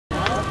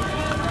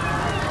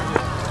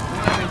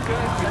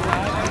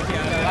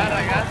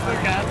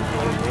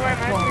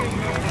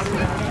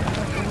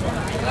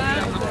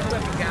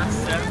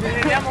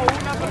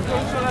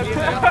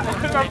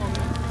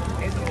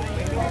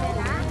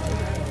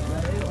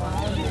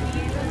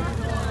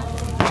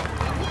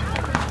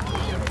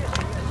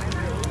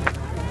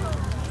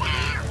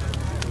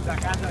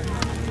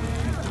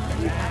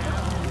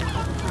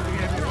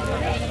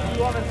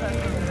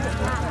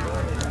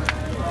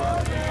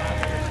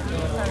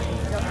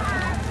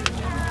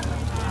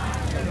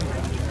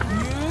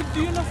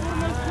Una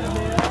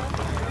formazione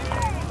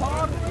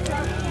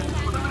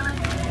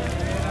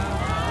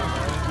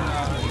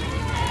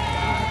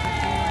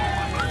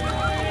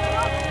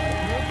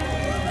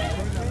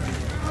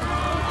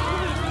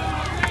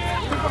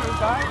come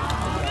stai?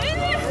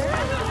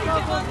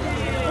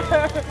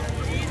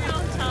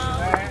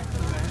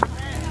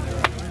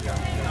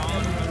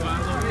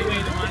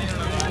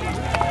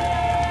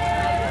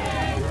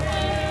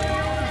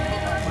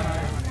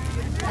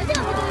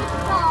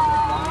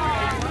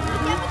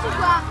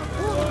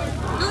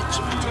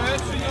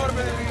 Signor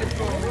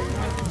benedetto,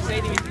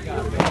 sei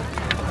dimenticato.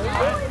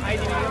 Hai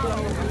dimenticato la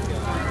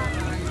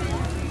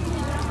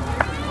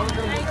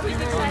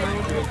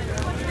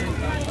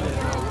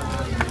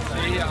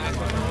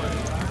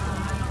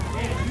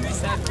Sì,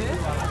 7?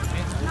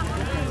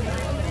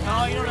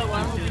 No, io non la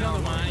guardo fino a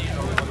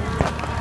domani.